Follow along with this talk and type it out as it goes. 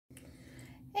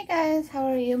Hey guys, how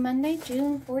are you? Monday,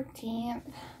 June 14th.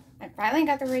 I finally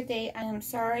got the right date. I am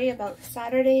sorry about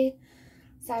Saturday.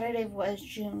 Saturday was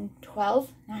June 12th,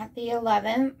 not the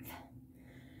 11th.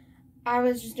 I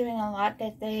was just doing a lot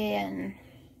that day and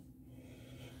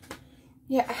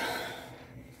yeah.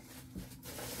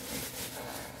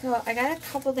 So I got a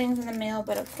couple things in the mail,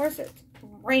 but of course it's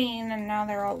rain and now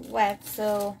they're all wet,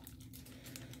 so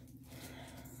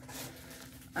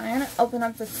I'm gonna open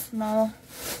up the small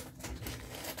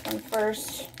one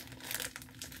first.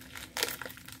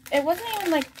 It wasn't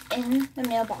even like in the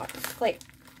mailbox. Like,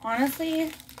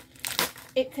 honestly,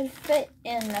 it could fit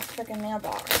in the freaking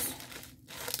mailbox.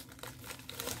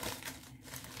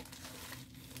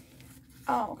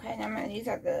 Oh, okay, never mind. These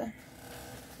are the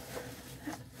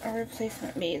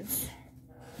replacement beads.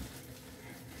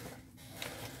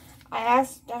 I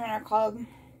asked Diamond Club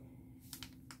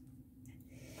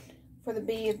for the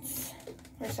beads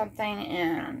or something,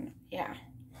 and yeah.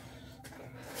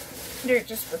 They're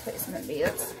just replacement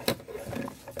beads.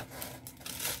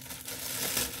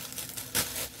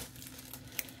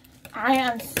 I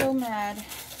am so mad.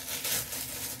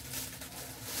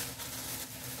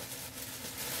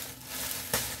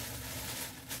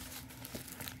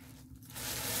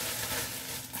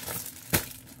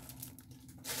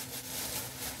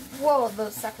 Whoa,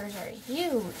 those suckers are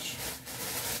huge.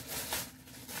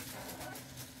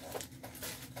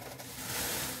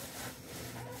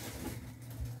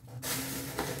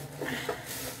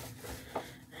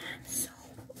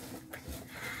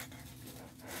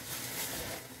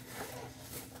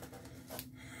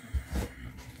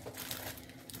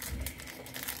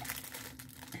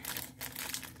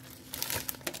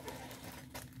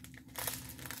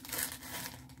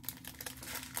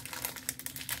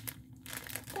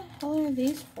 What the hell are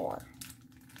these for?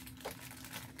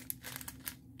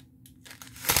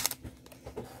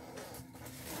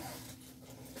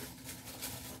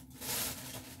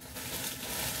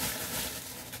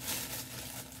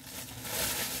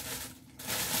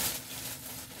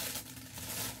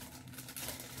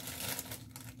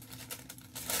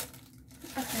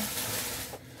 Okay.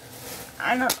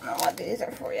 I don't know what these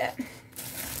are for yet.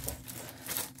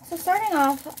 So starting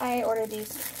off, I ordered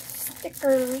these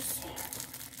stickers.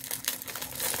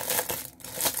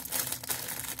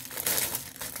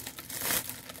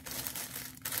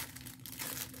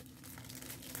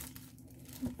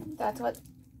 That's what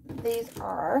these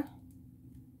are.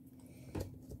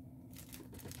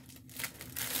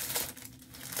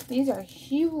 These are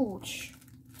huge.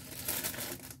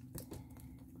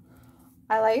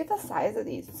 I like the size of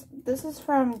these. This is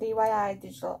from DIY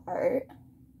Digital Art,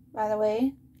 by the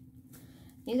way.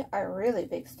 These are really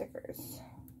big stickers.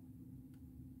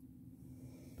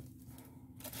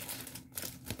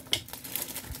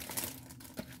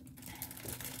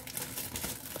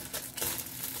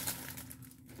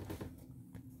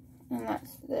 And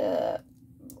that's the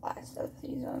last of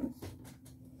these ones.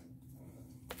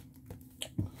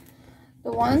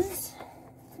 The ones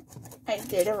I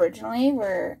did originally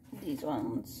were these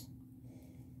ones.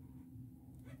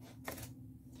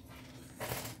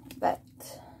 But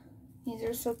these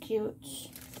are so cute.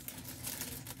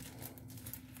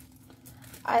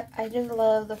 I just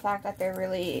love the fact that they're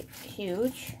really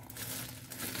huge.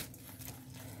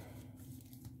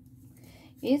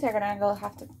 These are gonna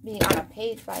have to be on a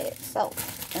page by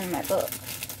itself in my book.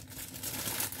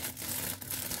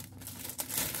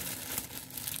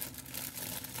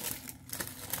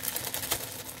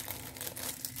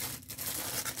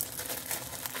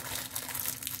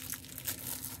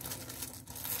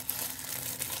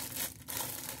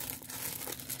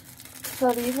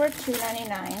 So these were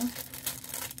 $2.99.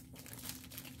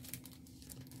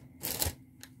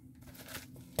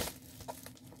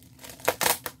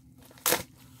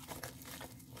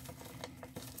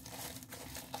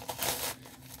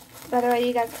 By the way,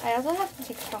 you guys, I also have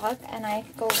TikTok, and I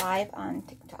go live on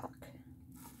TikTok.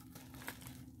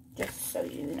 Just so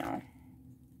you know.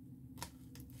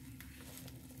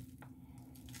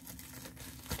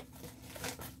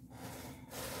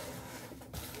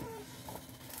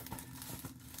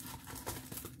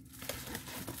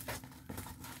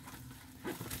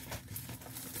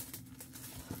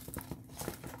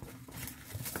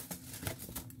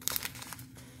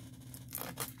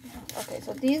 Okay,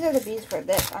 so these are the beads for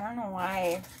this. I don't know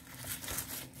why.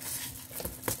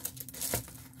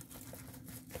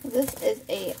 This is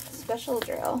a special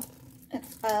drill.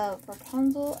 It's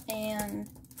Rapunzel and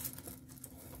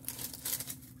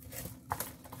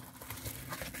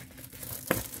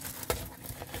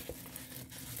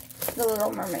the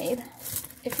Little Mermaid.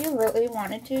 If you really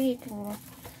wanted to, you can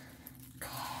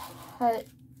cut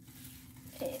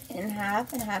it in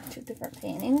half and have two different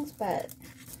paintings, but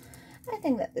I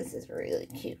think that this is really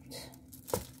cute.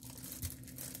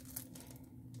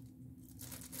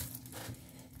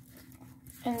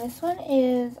 And this one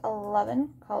is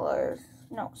 11 colors.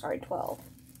 No, sorry, 12.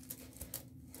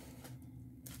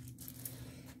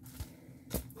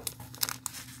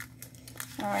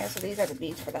 Alright, so these are the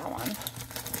beads for that one.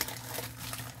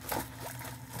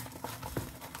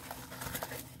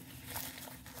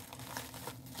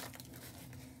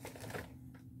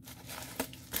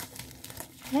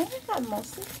 I think I got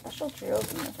mostly special drills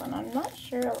in this one. I'm not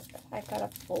sure if I got a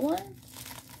full one.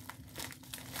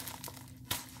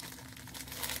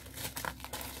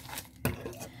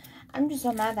 I'm just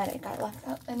so mad that it got left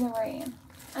out in the rain.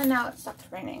 And now it stopped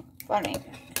raining. Funny.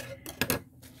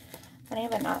 Funny,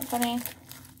 but not funny.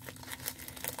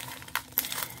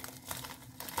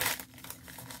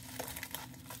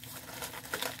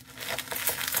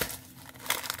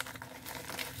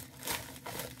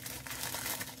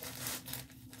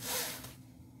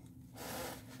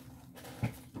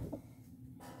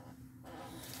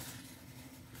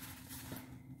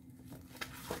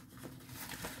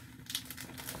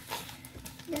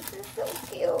 This is so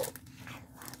cute.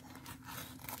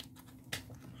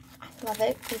 I love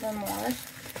it even more.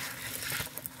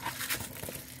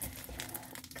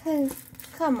 Cause,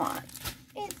 come on,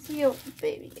 it's you,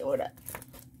 baby Yoda.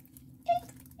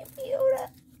 It's Yoda.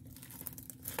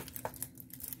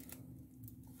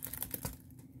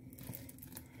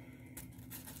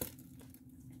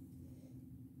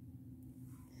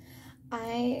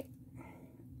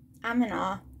 I'm in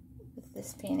awe with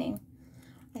this painting.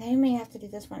 I think I may have to do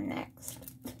this one next.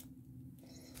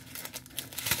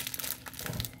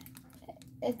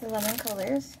 It's 11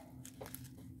 colors.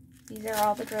 These are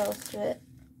all the drills to it.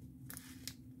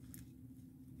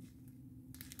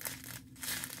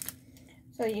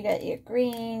 So you got your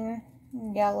green,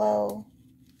 yellow,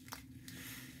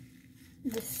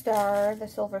 the star, the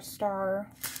silver star,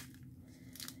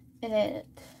 in it,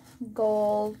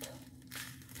 gold,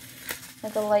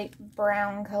 like a light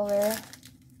brown color,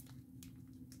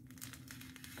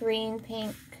 green,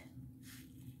 pink,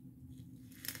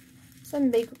 some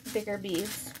bigger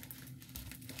beads.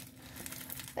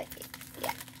 But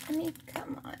yeah, I mean,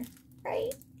 come on,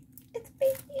 right? It's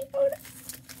Baby Yoda.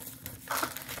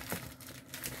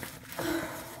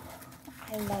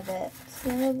 I love it. So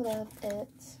love it.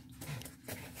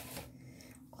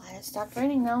 Glad it stopped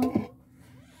raining though.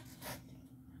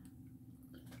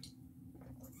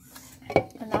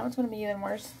 And now it's going to be even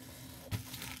worse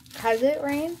because it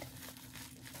rained.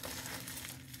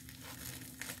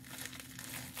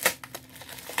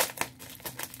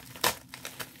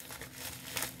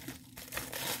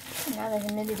 And now the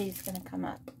humidity is going to come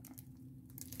up.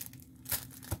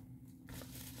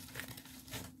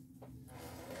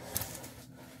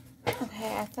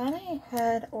 Okay, I thought I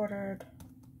had ordered...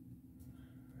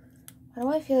 Why do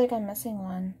I feel like I'm missing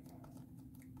one?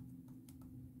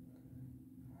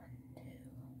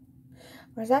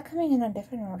 Or is that coming in a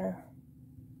different order?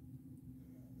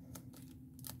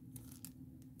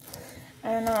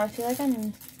 I don't know. I feel like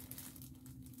I'm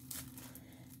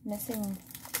missing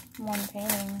one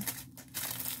painting.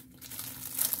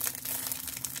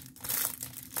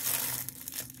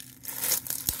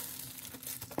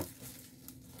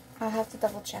 I'll have to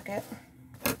double check it.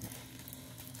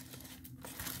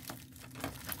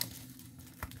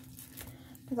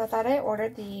 Because I thought I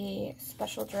ordered the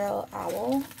Special Drill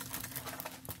Owl.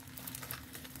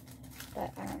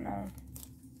 But I don't know.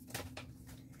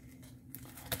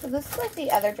 So this is like the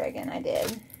other dragon I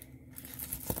did.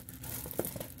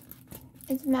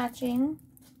 It's matching.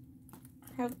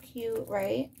 How cute,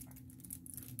 right?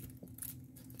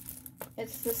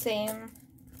 It's the same,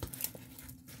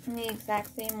 the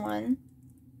exact same one.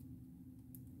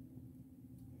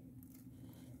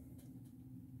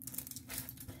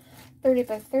 $30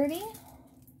 by $30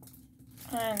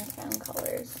 and 10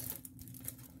 colors.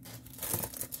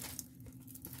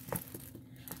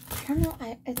 I don't know,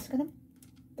 it's gonna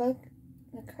bug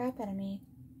the crap out of me.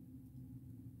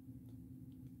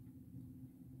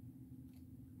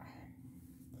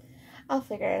 I'll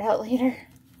figure it out later.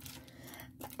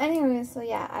 Anyway, so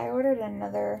yeah, I ordered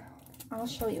another. I'll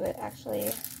show you it actually.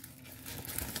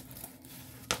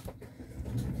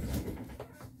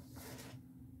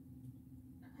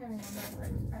 I don't remember where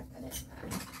I put it.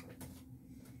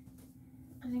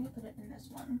 I think I put it in this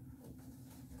one.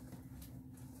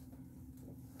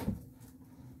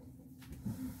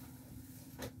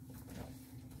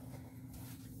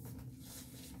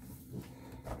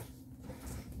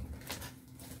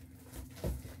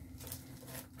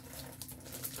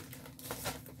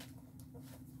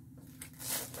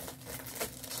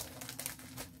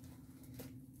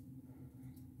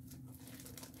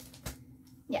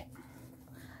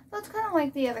 it's kind of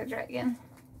like the other dragon.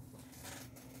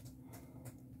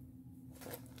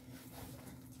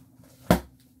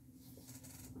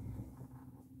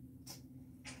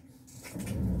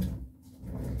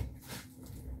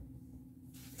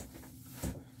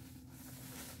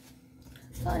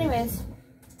 So anyways,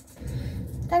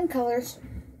 10 colors.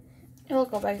 It will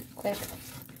go by quick.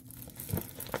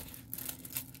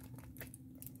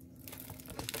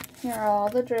 Here are all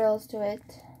the drills to it.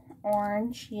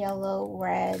 Orange, yellow,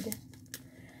 red,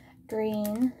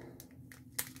 green,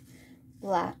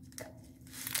 black.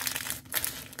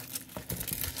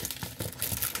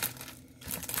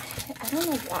 I don't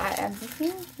know why. I'm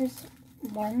thinking there's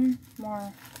one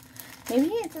more. Maybe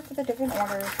it's with a different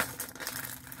order.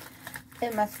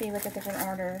 It must be with a different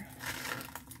order.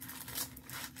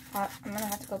 I'm gonna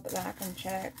have to go back and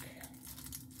check.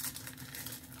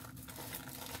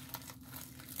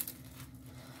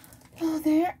 Oh,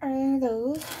 there are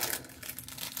those.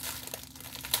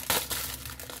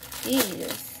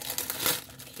 These.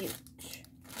 Cute.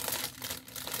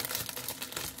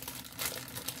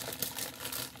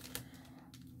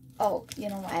 Oh, you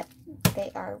know what?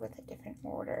 They are with a different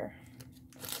order.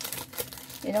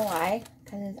 You know why?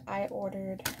 Because I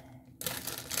ordered...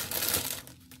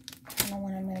 I don't know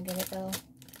when I'm going to get it though.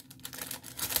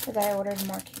 Because I ordered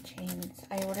more keychains.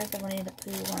 I ordered the Winnie the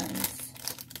Pooh ones.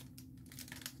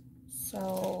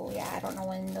 So, yeah, I don't know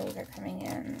when those are coming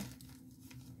in.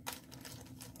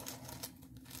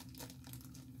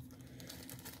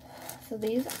 So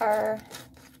these are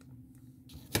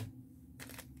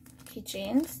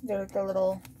keychains. They're the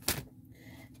little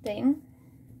thing.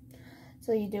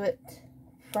 So you do it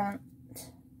front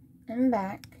and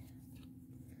back.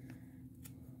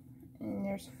 And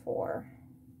there's 4.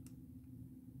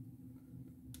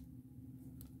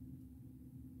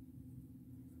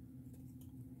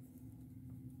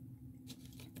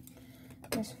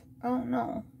 There's, oh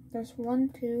no, there's 1,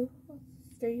 2,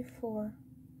 3, 4,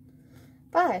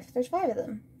 5. There's 5 of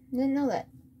them. Didn't know that.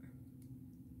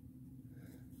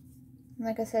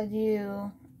 Like I said,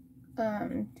 you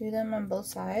do them on both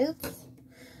sides.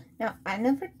 Now, I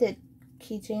never did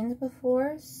keychains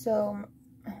before, so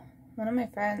one of my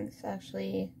friends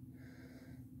actually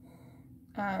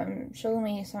showed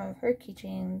me some of her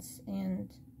keychains, and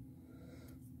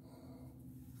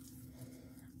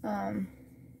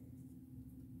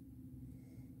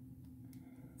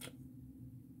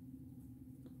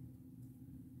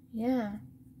yeah,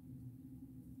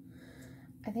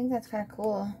 I think that's kind of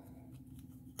cool.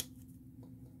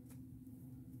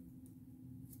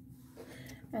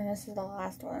 And this is the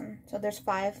last one. So there's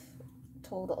 5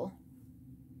 total.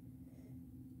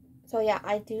 So yeah,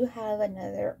 I do have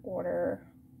another order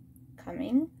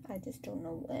coming. I just don't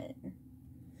know when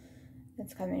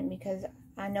it's coming, because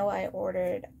I know I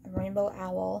ordered a Rainbow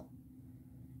Owl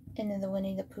and then the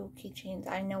Winnie the Pooh keychains.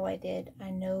 I know I did.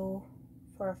 I know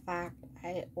for a fact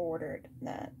I ordered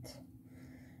that.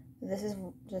 This is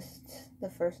just the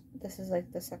first. This is like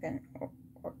the second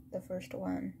or the first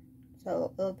one.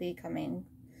 So it'll be coming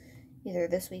either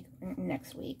this week or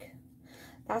next week.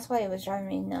 That's why it was driving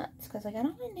me nuts, because like I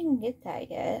didn't get that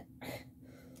yet.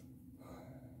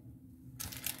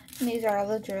 And these are all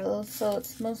the drills, so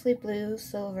it's mostly blue,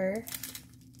 silver.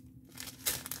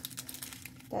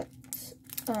 That's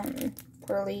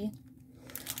pearly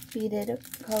beaded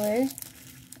color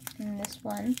in this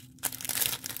one.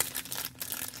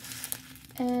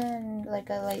 And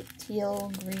like a light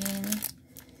teal green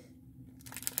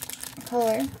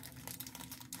color.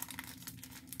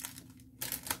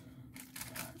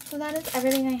 So that is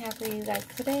everything I have for you guys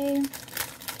today.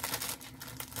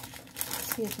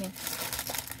 Excuse me.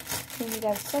 Thank you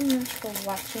guys so much for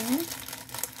watching.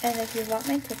 And if you want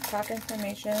my TikTok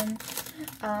information,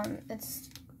 it's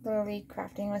literally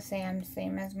Crafting with Sam,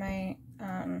 same as my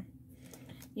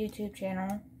YouTube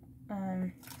channel.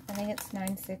 I think it's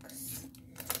 96.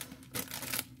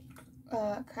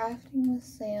 Crafting with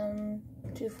Sam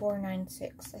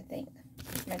 2496, I think,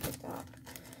 my TikTok.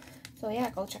 So yeah,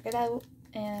 go check it out.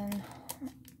 And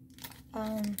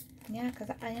yeah, because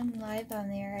I am live on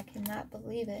there. I cannot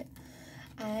believe it.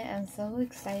 I am so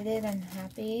excited and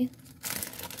happy.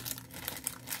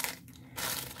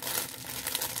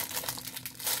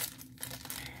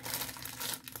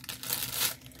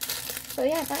 So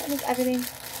yeah, that is everything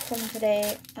from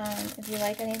today. If you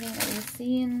like anything that you've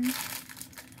seen,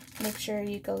 make sure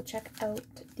you go check out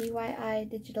DIY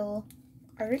Digital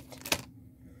Art.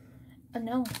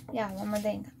 No, yeah, one more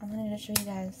thing. I wanted to show you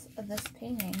guys this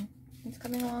painting. It's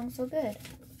coming along so good.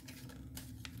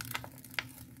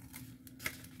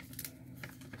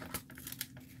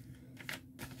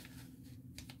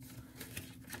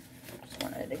 Just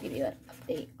wanted to give you an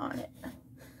update on it.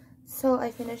 So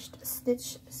I finished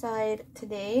stitch side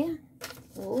today.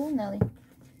 Oh, Nelly.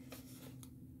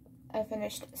 I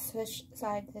finished stitch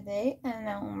side today, and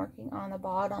now I'm working on the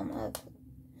bottom of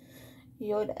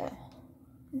Yoda.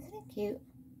 Isn't it cute?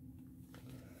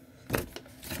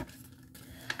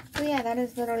 So yeah, that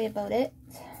is literally about it.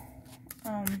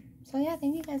 So yeah,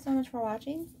 thank you guys so much for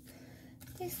watching.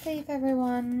 Stay safe,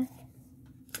 everyone.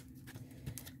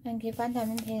 And keep on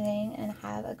diamond painting, and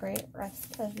have a great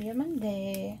rest of your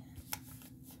Monday.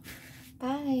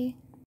 Bye.